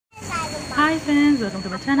Hi friends, welcome to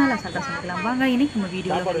my channel. Asalta samaikalam vaanga இன்னைக்கு நம்ம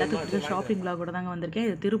வீடியோல எல்லாத்துக்கும் புது ஷாப்பிங் vlog ஓட தாங்க வந்திருக்கேன்.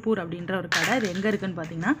 இது திருப்பூர் அப்படிங்கற ஒரு கடை. இது எங்க இருக்குன்னு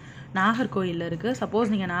பாத்தீங்கன்னா நாகர்கோயில்ல இருக்கு.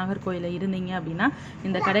 சப்போஸ் நீங்க நாகர்கோயில்ல இருந்தீங்க அப்படினா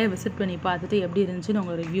இந்த கடையை விசிட் பண்ணி பார்த்துட்டு எப்படி இருந்துச்சுன்னு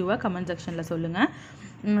உங்க ரிவ்யூவை கமெண்ட் செக்ஷன்ல சொல்லுங்க.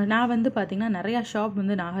 நான் வந்து பாத்தீங்கன்னா நிறைய ஷாப்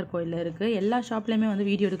வந்து நாகர்கோயில்ல இருக்கு. எல்லா ஷாப்லயுமே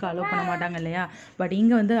வந்து வீடியோ எடுக்க அலோ பண்ண மாட்டாங்க இல்லையா? பட்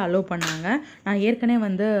இங்க வந்து அலோ பண்ணாங்க. நான் ஏற்கனவே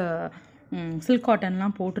வந்து சில்க்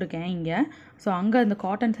காட்டன்லாம் போட்டிருக்கேன் இங்கே. ஸோ அங்கே இந்த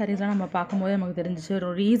காட்டன் சாரீஸ்லாம் நம்ம பார்க்கும்போது நமக்கு தெரிஞ்சிச்சு ஒரு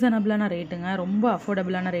ரீசனபிளான ரேட்டுங்க, ரொம்ப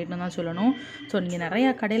அஃபோர்டபுளான ரேட்டுன்னு தான் சொல்லணும். ஸோ நீங்கள்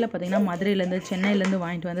நிறையா கடையில் பார்த்தீங்கன்னா மதுரையிலேருந்து சென்னையிலேருந்து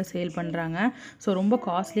வாங்கிட்டு வந்து சேல் பண்ணுறாங்க. ஸோ ரொம்ப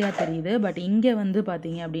காஸ்ட்லியாக தெரியுது. பட் இங்கே வந்து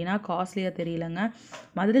பார்த்தீங்க அப்படின்னா காஸ்ட்லியாக தெரியலங்க.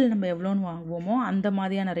 மதுரையில் நம்ம எவ்வளோன்னு வாங்குவோமோ அந்த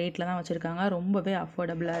மாதிரியான ரேட்டில் தான் வச்சுருக்காங்க. ரொம்பவே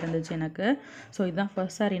அஃபோர்டபுளாக இருந்துச்சு எனக்கு. ஸோ இதுதான்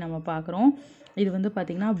ஃபர்ஸ்ட் சாரீ நம்ம பார்க்குறோம். இது வந்து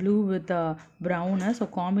பார்த்திங்கன்னா blue with brown. So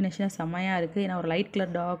combination செம்மையாக இருக்குது. ஏன்னா ஒரு light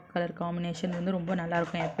colour dark colour combination வந்து ரொம்ப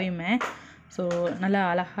நல்லாயிருக்கும் எப்பயுமே. ஸோ நல்லா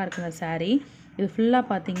அழகாக இருக்குது அந்த சாரீ. இது ஃபுல்லாக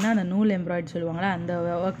பார்த்திங்கன்னா அந்த நூல் எம்ப்ராய்டரி சொல்லுவாங்களே அந்த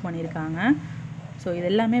ஒர்க் பண்ணியிருக்காங்க. ஸோ இது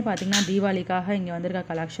எல்லாமே பார்த்திங்கன்னா தீபாவளிக்காக இங்கே வந்திருக்க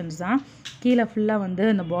கலெக்ஷன்ஸ் தான். கீழே ஃபுல்லாக வந்து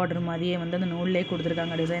இந்த பார்டர் மாதிரியே வந்து அந்த நூல்லே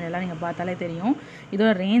கொடுத்துருக்காங்க. டிசைன் எல்லாம் நீங்கள் பார்த்தாலே தெரியும்.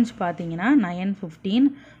 இதோட ரேஞ்ச் பார்த்திங்கன்னா 915.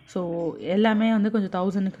 ஸோ எல்லாமே வந்து கொஞ்சம்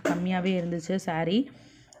 1000க்கு கம்மியாகவே இருந்துச்சு சாரீ.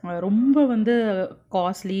 ரொம்ப வந்து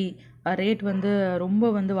காஸ்ட்லி ரேட் வந்து ரொம்ப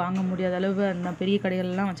வந்து வாங்க முடியாத அளவு அந்த பெரிய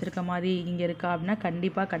கடைகள்லாம் வச்சுருக்க மாதிரி இங்கே இருக்கா அப்படின்னா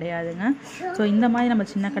கண்டிப்பாக கிடையாதுங்க. ஸோ இந்த மாதிரி நம்ம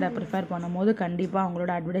சின்ன கடை ப்ரிஃபர் பண்ணும்போது கண்டிப்பாக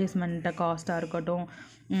அவங்களோட அட்வர்டைஸ்மெண்ட்டை காஸ்ட்டாக இருக்கட்டும்,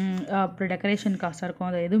 அப்புறம் டெக்கரேஷன் காஸ்ட்டாக இருக்கும்,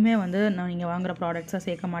 அது எதுவுமே வந்து நீங்கள் வாங்குகிற ப்ராடக்ட்ஸாக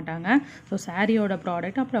சேர்க்க மாட்டாங்க. ஸோ சாரியோட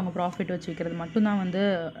ப்ராடக்ட் அப்புறம் அவங்க ப்ராஃபிட் வச்சு விற்கிறது மட்டும்தான் வந்து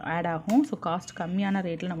ஆட் ஆகும். ஸோ காஸ்ட் கம்மியான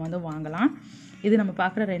ரேட்டில் நம்ம வந்து வாங்கலாம். இது நம்ம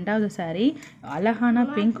பார்க்குற ரெண்டாவது சாரீ அழகான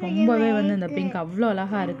பிங்க். ரொம்பவே வந்து இந்த பிங்க் அவ்வளோ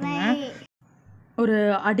அழகாக இருக்குங்க. ஒரு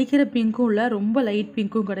அடிக்கிற பிங்க்கும் இல்லை, ரொம்ப லைட்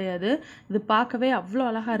பிங்க்கும் கிடையாது. இது பார்க்கவே அவ்வளோ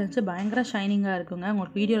அழகாக இருந்துச்சு. பயங்கர ஷைனிங்காக இருக்குங்க.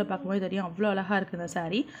 உங்களுக்கு வீடியோவில் பார்க்கும்போது தெரியும் அவ்வளோ அழகாக இருக்குது இந்த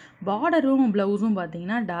சாரீ. பார்டரும் ப்ளவுஸும்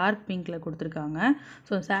பார்த்தீங்கன்னா டார்க் பிங்க்கில் கொடுத்துருக்காங்க.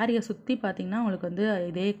 ஸோ சாரியை சுற்றி பார்த்தீங்கன்னா உங்களுக்கு வந்து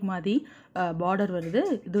இதே மாதிரி பார்டர் வருது.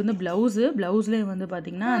 இது வந்து ப்ளவுஸ்லேயும் வந்து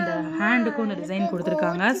பார்த்திங்கன்னா அந்த ஹேண்டுக்கும் இந்த டிசைன்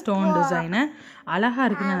கொடுத்துருக்காங்க, ஸ்டோன் டிசைனு. அழகாக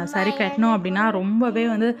இருக்குங்க. அந்த சாரீ கட்டணும் அப்படின்னா ரொம்பவே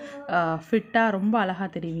வந்து ஃபிட்டாக ரொம்ப அழகாக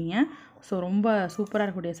தெரிவிங்க. ஸோ ரொம்ப சூப்பராக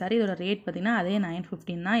இருக்கக்கூடிய சாரீ. இதோட ரேட் பார்த்திங்கன்னா அதே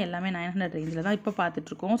 915 தான். எல்லாமே 900 ரேஞ்சில் தான் இப்போ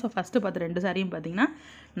பார்த்துட்ருக்கோம். ஸோ ஃபஸ்ட்டு பார்த்து ரெண்டு சாரியும் பார்த்திங்கன்னா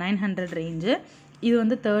 900 ரேஞ்சு. இது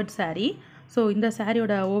வந்து தேர்ட் சாரீ. ஸோ இந்த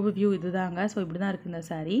சாரியோட ஓவர்வியூ இது தாங்க. ஸோ இப்படி தான் இருக்குது இந்த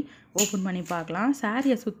சாரீ. ஓப்பன் பண்ணி பார்க்கலாம்.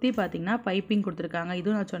 சாரியை சுற்றி பார்த்திங்கன்னா பைப்பிங் கொடுத்துருக்காங்க.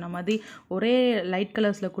 இதுவும் நான் சொன்ன மாதிரி ஒரே லைட்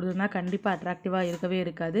கலர்ஸில் கொடுத்துருந்தா கண்டிப்பாக அட்ராக்டிவாக இருக்கவே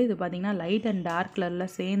இருக்காது. இது பார்த்திங்கன்னா லைட் அண்ட் டார்க்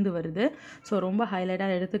கலரில் சேர்ந்து வருது. ஸோ ரொம்ப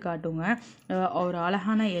ஹைலைட்டாக எடுத்து காட்டுங்க. ஒரு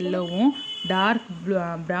அழகான எல்லோவும் டார்க்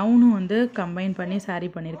ப்ரௌனும் வந்து கம்பைன் பண்ணி சாரீ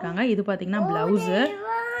பண்ணியிருக்காங்க. இது பார்த்திங்கன்னா ப்ளவுஸு.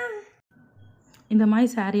 இந்த மாதிரி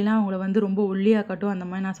சாரீலாம் உங்களை வந்து ரொம்ப ஒல்லியாக காட்டும் அந்த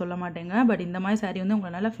மாதிரி நான் சொல்ல மாட்டேங்க. பட் இந்த மாதிரி சாரீ வந்து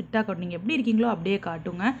உங்களை நல்லா ஃபிட்டாக காட்டும். நீங்கள் எப்படி இருக்கீங்களோ அப்படியே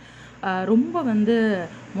காட்டுங்க. ரொம்ப வந்து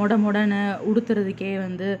மொடன்னு உடுத்துறதுக்கே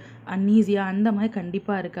வந்து அன்ஈஸியாக அந்த மாதிரி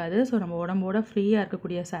கண்டிப்பாக இருக்காது. ஸோ நம்ம உடம்போட ஃப்ரீயாக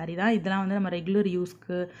இருக்கக்கூடிய சாரீ தான் இதெல்லாம். வந்து நம்ம ரெகுலர்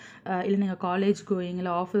யூஸ்க்கு இல்லை நீங்கள் காலேஜ் கோயிங்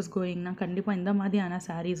இல்லை ஆஃபீஸ் கோயிங்னா கண்டிப்பாக இந்த மாதிரியான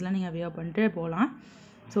சாரீஸ்லாம் நீங்கள் வியர் பண்ணிட்டு போகலாம்.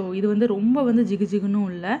 ஸோ இது வந்து ரொம்ப வந்து ஜிகுன்னு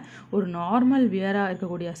இல்லை, ஒரு நார்மல் வியராக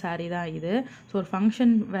இருக்கக்கூடிய சாரீ தான் இது. ஸோ ஒரு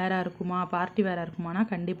ஃபங்க்ஷன் வேராக இருக்குமா, பார்ட்டி வேராக இருக்குமானா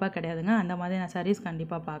கண்டிப்பாக கிடையாதுங்க. அந்த மாதிரியான சாரீஸ்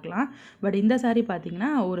கண்டிப்பாக பார்க்கலாம். பட் இந்த சாரீ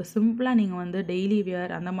பார்த்திங்கன்னா ஒரு சிம்பிளாக நீங்கள் வந்து டெய்லி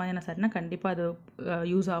வியர் அந்த மாதிரியான சாரீனா கண்டிப்பாக அது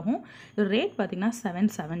யூஸ் ஆகும். இது ரேட் பார்த்திங்கன்னா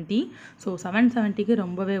 770. ஸோ 770க்கு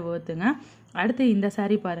ரொம்பவே ஒர்த்துங்க. அடுத்து இந்த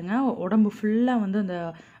சாரீ பாருங்கள். உடம்பு ஃபுல்லாக வந்து அந்த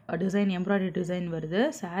டிசைன் எம்ப்ராய்டரி டிசைன் வருது.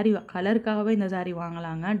 சாரீ கலருக்காகவே இந்த sari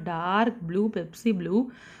வாங்கலாங்க. Dark blue, Pepsi blue.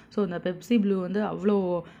 So இந்த பெப்சி ப்ளூ வந்து அவ்வளோ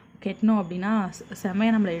கெட்டணும் அப்படின்னா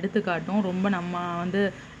செம்மையாக நம்மளை எடுத்து காட்டும். ரொம்ப நம்ம வந்து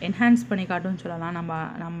என்ஹான்ஸ் பண்ணி காட்டும்னு சொல்லலாம்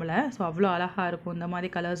நம்மளை. ஸோ அவ்வளோ அழகாக இருக்கும் இந்த மாதிரி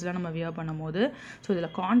கலர்ஸ்லாம் நம்ம வியர் பண்ணும் போது. ஸோ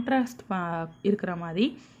இதில் கான்ட்ராஸ்ட் இருக்கிற மாதிரி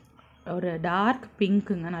ஒரு டார்க்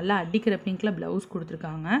பிங்க்குங்க, நல்லா அடிக்கிற பிங்க்கில் ப்ளவுஸ்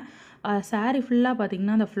கொடுத்துருக்காங்க. சாரீ ஃபுல்லாக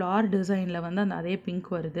பார்த்திங்கன்னா அந்த ஃப்ளார் டிசைனில் வந்து அந்த அதே பிங்க்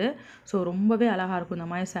வருது. ஸோ ரொம்பவே அழகாக இருக்கும் இந்த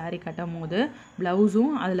மாதிரி சாரீ கட்டும் போது.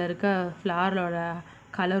 ப்ளவுஸும் அதில் இருக்க ஃப்ளாரோட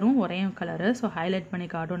கலரும் ஒரே கலரு. ஸோ ஹைலைட் பண்ணி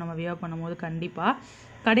காட்டும் நம்ம வியர் பண்ணும்போது கண்டிப்பாக.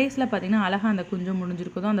 கடைசியில் பார்த்திங்கன்னா அழகாக அந்த குஞ்சம்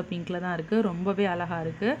முடிஞ்சிருக்கதும் அந்த பிங்க்கில் தான் இருக்குது. ரொம்பவே அழகாக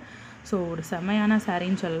இருக்குது. ஸோ ஒரு செம்மையான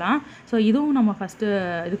சாரின்னு சொல்லலாம். ஸோ இதுவும் நம்ம ஃபஸ்ட்டு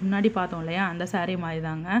இதுக்கு முன்னாடி பார்த்தோம் இல்லையா, அந்த சாரீ மாதிரி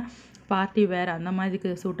தாங்க. பார்ட்டி வேர் அந்த மாதிரிக்கு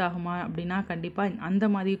சூட் ஆகுமா அப்படின்னா கண்டிப்பாக அந்த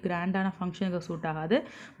மாதிரி கிராண்டான ஃபங்க்ஷனுக்கு சூட் ஆகாது.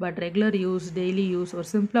 But regular use, daily use, ஒரு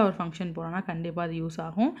சிம்பிளாக ஒரு ஃபங்க்ஷன் போனோன்னா கண்டிப்பாக அது யூஸ்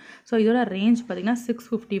ஆகும். ஸோ இதோட ரேஞ்ச் பார்த்திங்கன்னா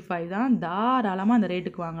 655 தான். தாராளமாக அந்த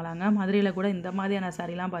ரேட்டுக்கு வாங்கலாங்க. மதுரையில் கூட இந்த மாதிரியான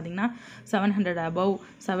சாரீலாம் பார்த்திங்கன்னா 700 அபவ்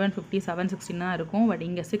 750 760 தான் இருக்கும். பட்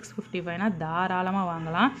இங்கே 655னா தாராளமாக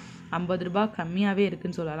வாங்கலாம். 50 ரூபா கம்மியாகவே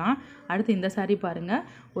இருக்குதுன்னு சொல்லலாம். அடுத்து இந்த சாரீ பாருங்கள்.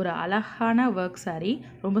 ஒரு அழகான ஒர்க் சாரீ.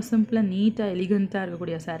 ரொம்ப சிம்பிளாக நீட்டாக எலிகண்ட்டாக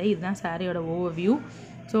இருக்கக்கூடிய சாரீ. இதுதான் சாரியோட ஓவர்வியூ.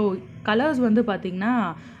 ஸோ கலர்ஸ் வந்து பார்த்திங்கன்னா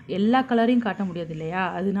எல்லா கலரையும் காட்ட முடியாது இல்லையா,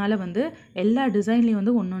 அதனால வந்து எல்லா டிசைன்லேயும்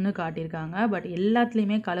வந்து ஒன்று ஒன்று காட்டியிருக்காங்க. பட்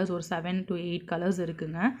எல்லாத்துலேயுமே கலர்ஸ் ஒரு 7 to 8 கலர்ஸ்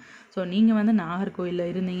இருக்குங்க. ஸோ நீங்கள் வந்து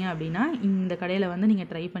நாகர்கோயிலில் இருந்தீங்க அப்படின்னா இந்த கடையில் வந்து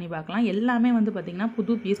நீங்கள் ட்ரை பண்ணி பார்க்கலாம். எல்லாமே வந்து பார்த்திங்கன்னா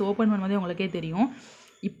புது பீஸ், ஓப்பன் பண்ணும்போதே உங்களுக்கே தெரியும்.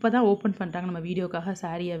 இப்போ தான் ஓப்பன் பண்ணுறாங்க நம்ம வீடியோக்காக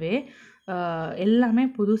சாரியவே. எல்லாமே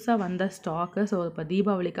புதுசாக வந்த ஸ்டாக்கு. ஸோ இப்போ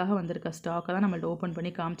தீபாவளிக்காக வந்திருக்க ஸ்டாக்கை தான் நம்மள்ட்ட ஓப்பன்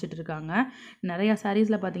பண்ணி காமிச்சிட்ருக்காங்க. நிறையா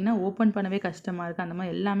சாரீஸில் பார்த்திங்கன்னா ஓப்பன் பண்ணவே கஷ்டமாக இருக்குது. அந்த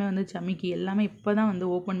மாதிரி எல்லாமே வந்து சமிக்கி எல்லாமே இப்போ தான் வந்து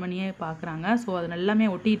ஓப்பன் பண்ணியே பார்க்குறாங்க. ஸோ அது எல்லாமே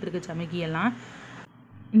ஒட்டிகிட்டு இருக்குது சமிக்கி எல்லாம்.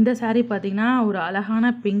 இந்த சாரீ பார்த்திங்கன்னா ஒரு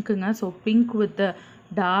அழகான பிங்க்குங்க. So pink with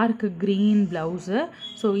dark green blouse.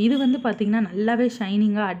 So இது வந்து பார்த்திங்கன்னா நல்லாவே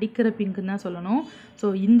ஷைனிங்காக அடிக்கிற பிங்க்குன்னு தான் சொல்லணும். ஸோ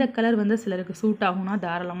இந்த கலர் வந்து சிலருக்கு சூட் ஆகும்னா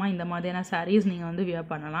தாராளமாக இந்த மாதிரியான சாரீஸ் நீங்கள் வந்து வியர்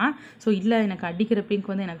பண்ணலாம். ஸோ இல்லை எனக்கு அடிக்கிற பிங்க்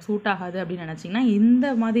வந்து எனக்கு சூட் ஆகாது அப்படின்னு நினச்சிங்கன்னா இந்த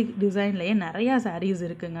மாதிரி டிசைன்லேயே நிறையா சாரீஸ்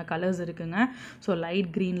இருக்குங்க, கலர்ஸ் இருக்குங்க. ஸோ லைட்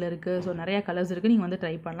க்ரீனில் இருக்குது. ஸோ நிறையா கலர்ஸ் இருக்குது, நீங்கள் வந்து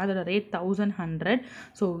ட்ரை பண்ணலாம். அதோட ரேட் 1100.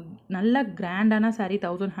 ஸோ நல்ல கிராண்டான சாரீ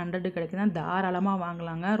 1100 கிடைக்குதுன்னா தாராளமாக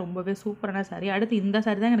வாங்கலாங்க. ரொம்பவே சூப்பரான சாரீ. அடுத்து இந்த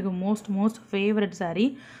சாரீ தான் எனக்கு மோஸ்ட் ஃபேவரட் சாரீ.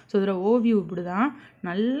 ஸோ இதோட ஓவியூ இப்படி தான்,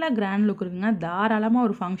 நல்ல கிராண்ட் லுக் இருக்குங்க. தாராளமாக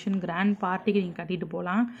ஒரு ஃபங்க்ஷன் கிராண்ட் பார்ட்டிக்கு நீங்கள் கட்டிட்டு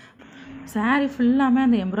போகலாம். சாரீ ஃபுல்லாமே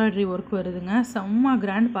அந்த எம்ப்ராய்டரி ஒர்க் வருதுங்க. செம்ம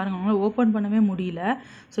கிராண்ட் பாருங்கள், அவங்களால ஓப்பன் பண்ணவே முடியல.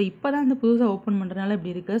 ஸோ இப்போ தான் வந்து புதுசாக ஓப்பன் பண்ணுறதுனால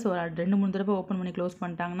இப்படி இருக்குது. ஸோ ஒரு 2-3 தடவை ஓப்பன் பண்ணி க்ளோஸ்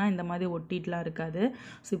பண்ணிட்டாங்கன்னா இந்த மாதிரி ஒட்டிட்டுலாம் இருக்காது.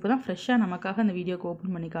 ஸோ இப்போ தான் ஃப்ரெஷ்ஷாக நமக்காக அந்த வீடியோக்கு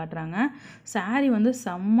ஓப்பன் பண்ணி காட்டுறாங்க. சாரீ வந்து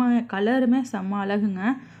செம்ம கலருமே செம்ம அழகுங்க.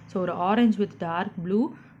 ஸோ ஒரு orange with dark blue,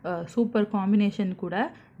 super combination கூட.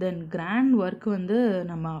 தென் கிராண்ட் ஒர்க் வந்து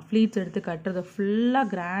நம்ம ஃப்ளீட்ஸ் எடுத்து கட்டுறது ஃபுல்லாக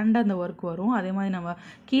கிராண்டாக அந்த ஒர்க் வரும். அதே மாதிரி நம்ம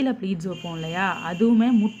கீழே ப்ளீட்ஸ் வைப்போம் இல்லையா, அதுவுமே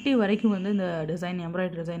முட்டி வரைக்கும் வந்து இந்த டிசைன்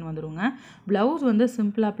எம்ப்ராய்டரி டிசைன் வந்துடுங்க. ப்ளவுஸ் வந்து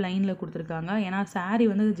சிம்பிளாக ப்ளைனில் கொடுத்துருக்காங்க. ஏன்னா சாரீ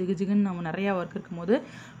வந்து ஜிகுன்னு நம்ம நிறையா ஒர்க் இருக்கும்போது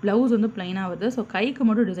ப்ளவுஸ் வந்து ப்ளைனாக வருது. ஸோ கைக்கு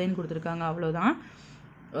மட்டும் டிசைன் கொடுத்துருக்காங்க, அவ்வளோதான்.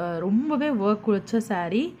 ரொம்பவே ஒர்க் வச்ச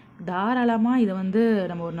சாரீ. தாராளமாக இதை வந்து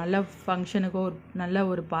நம்ம ஒரு நல்ல ஃபங்க்ஷனுக்கோ ஒரு நல்ல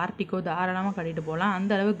ஒரு பார்ட்டிக்கோ தாராளமாக கட்டிட்டு போகலாம்.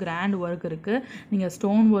 அந்த அளவு கிராண்ட் ஒர்க் இருக்குது. நீங்கள்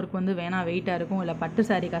ஸ்டோன் ஒர்க் வந்து வேணாம், வெயிட்டாக இருக்கும், இல்லை பட்டு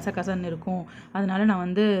சாரீ கசகசன்னு இருக்கும், அதனால நான்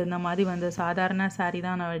வந்து இந்த மாதிரி வந்து சாதாரண சாரீ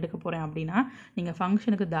தான் நான் எடுக்க போகிறேன் அப்படின்னா நீங்கள்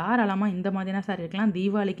ஃபங்க்ஷனுக்கு தாராளமாக இந்த மாதிரியான சாரீ இருக்கலாம்.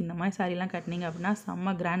 தீபாவளிக்கு இந்த மாதிரி சாரீலாம் கட்டினீங்க அப்படின்னா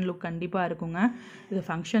செம்ம கிராண்ட் லுக் கண்டிப்பாக இருக்குங்க. இது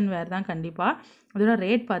ஃபங்க்ஷன் வேர் தான் கண்டிப்பாக. அதோட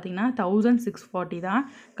ரேட் பார்த்திங்கன்னா 1640 தான்.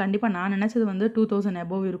 கண்டிப்பாக நான் நினச்சது வந்து 2000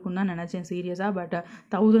 above இருக்குன்னு தான் நினச்சேன் சீரியஸாக. பட்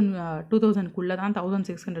 2000க்குள்ளே தான்,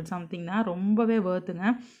 1600 சம்திங் தான். ரொம்பவே வேர்த்துங்க.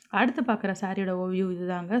 அடுத்து பார்க்குற சாரியோட ஓவியூ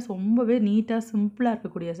இதுதாங்க. ரொம்பவே நீட்டாக சிம்பிளாக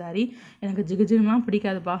இருக்கக்கூடிய சாரீ. எனக்கு ஜிகுஜின்லாம்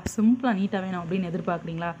பிடிக்காதுப்பா, சிம்பிளாக நீட்டாக வேணும் அப்படின்னு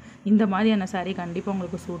எதிர்பார்க்குறீங்களா, இந்த மாதிரியான சாரீ கண்டிப்பாக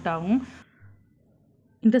உங்களுக்கு சூட் ஆகும்.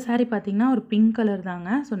 இந்த சாரீ பார்த்திங்கன்னா ஒரு பிங்க் கலர் தாங்க.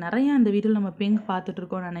 ஸோ நிறையா இந்த வீடியோவில் நம்ம பிங்க்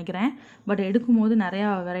பார்த்துட்ருக்கோம்னு நினைக்கிறேன். பட் எடுக்கும்போது நிறையா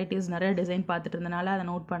வெரைட்டிஸ் நிறையா டிசைன் பார்த்துட்டு இருந்தனால அதை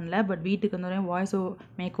நோட் பண்ணல. பட் வீட்டுக்கு வந்து வாய்ஸ்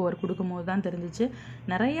மேக் ஓவர் கொடுக்கும்போது தான் தெரிஞ்சிச்சு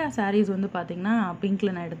நிறையா சாரீஸ் வந்து பார்த்திங்கன்னா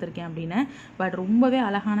பிங்க்கில் நான் எடுத்திருக்கேன் அப்படின்னு. பட் ரொம்பவே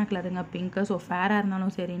அழகான கலருங்க பிங்க்கு. ஸோ ஃபேராக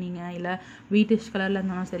இருந்தாலும் சரி, நீங்கள் இல்லை வீட்டிஷ் கலரில்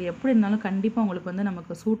இருந்தாலும் சரி, எப்படி இருந்தாலும் கண்டிப்பாக உங்களுக்கு வந்து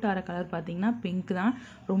நமக்கு சூட் ஆகிற கலர் பார்த்திங்கன்னா பிங்க் தான்.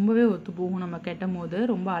 ரொம்பவே ஒத்து போகும், நம்ம கட்டும் போது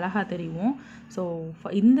ரொம்ப அழகாக தெரியும். ஸோ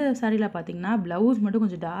இந்த சாரியில் பார்த்திங்கன்னா ப்ளவுஸ் மட்டும் கொஞ்சம்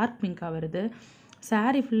டார்க் பிங்காக வருது.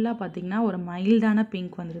 சாரீ ஃபுல்லாக பார்த்திங்கன்னா ஒரு மைல்டான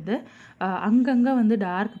பிங்க் வந்துடுது. அங்கங்கே வந்து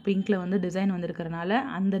டார்க் பிங்க்கில் வந்து டிசைன் வந்துருக்கிறனால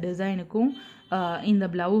அந்த டிசைனுக்கும் இந்த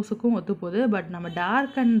ப்ளவுஸுக்கும் ஒத்து போகுது. பட் நம்ம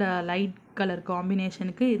டார்க் அண்ட் லைட் கலர்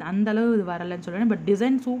காம்பினேஷனுக்கு அந்தளவு இது வரலைன்னு சொல்லுவேன். பட்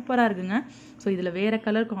டிசைன் சூப்பராக இருக்குங்க. ஸோ இதில் வேறு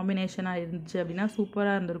கலர் காம்பினேஷனாக இருந்துச்சு அப்படின்னா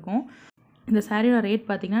சூப்பராக இருந்திருக்கும். இந்த சாரியோட ரேட்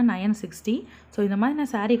பார்த்திங்கன்னா 960. ஸோ இந்த மாதிரி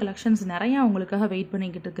சாரீ கலெக்ஷன்ஸ் நிறையா உங்களுக்காக வெயிட்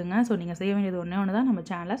பண்ணிக்கிட்டு இருக்குங்க. ஸோ நீங்கள் செய்ய வேண்டியது ஒன்று தான், நம்ம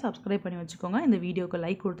சேனலை சப்ஸ்கிரைப் பண்ணி வச்சுக்கோங்க. இந்த வீடியோக்கு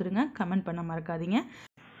லைக் கொடுத்துருங்க, கமெண்ட் பண்ண மறக்காதீங்க.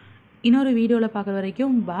 இன்னொரு வீடியோவில் பார்க்குற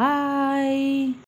வரைக்கும் பாய்.